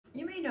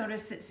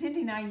noticed that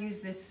Cindy and I use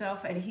this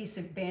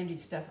self-adhesive bandage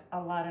stuff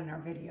a lot in our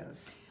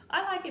videos.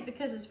 I like it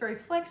because it's very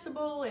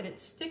flexible and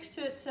it sticks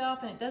to itself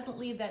and it doesn't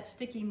leave that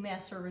sticky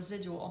mess or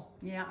residual.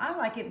 Yeah, I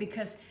like it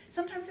because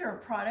sometimes there are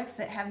products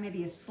that have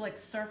maybe a slick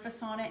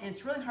surface on it and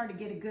it's really hard to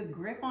get a good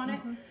grip on it.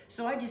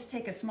 So I just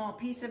take a small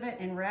piece of it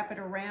and wrap it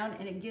around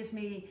and it gives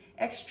me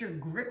extra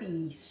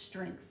grippy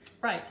strength.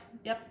 Right,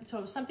 yep,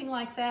 so something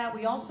like that.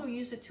 We also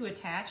use it to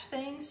attach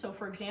things. So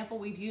for example,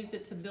 we've used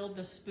it to build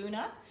the spoon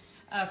up.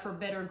 For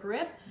better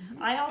grip.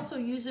 I also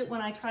use it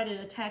when I try to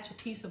attach a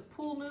piece of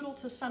pool noodle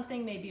to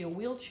something, maybe a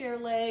wheelchair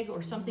leg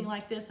or something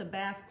like this, a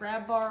bath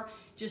grab bar,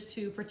 just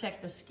to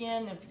protect the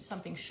skin of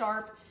something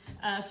sharp.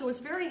 So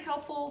it's very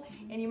helpful,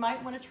 and you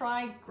might want to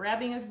try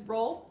grabbing a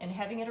roll and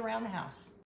having it around the house.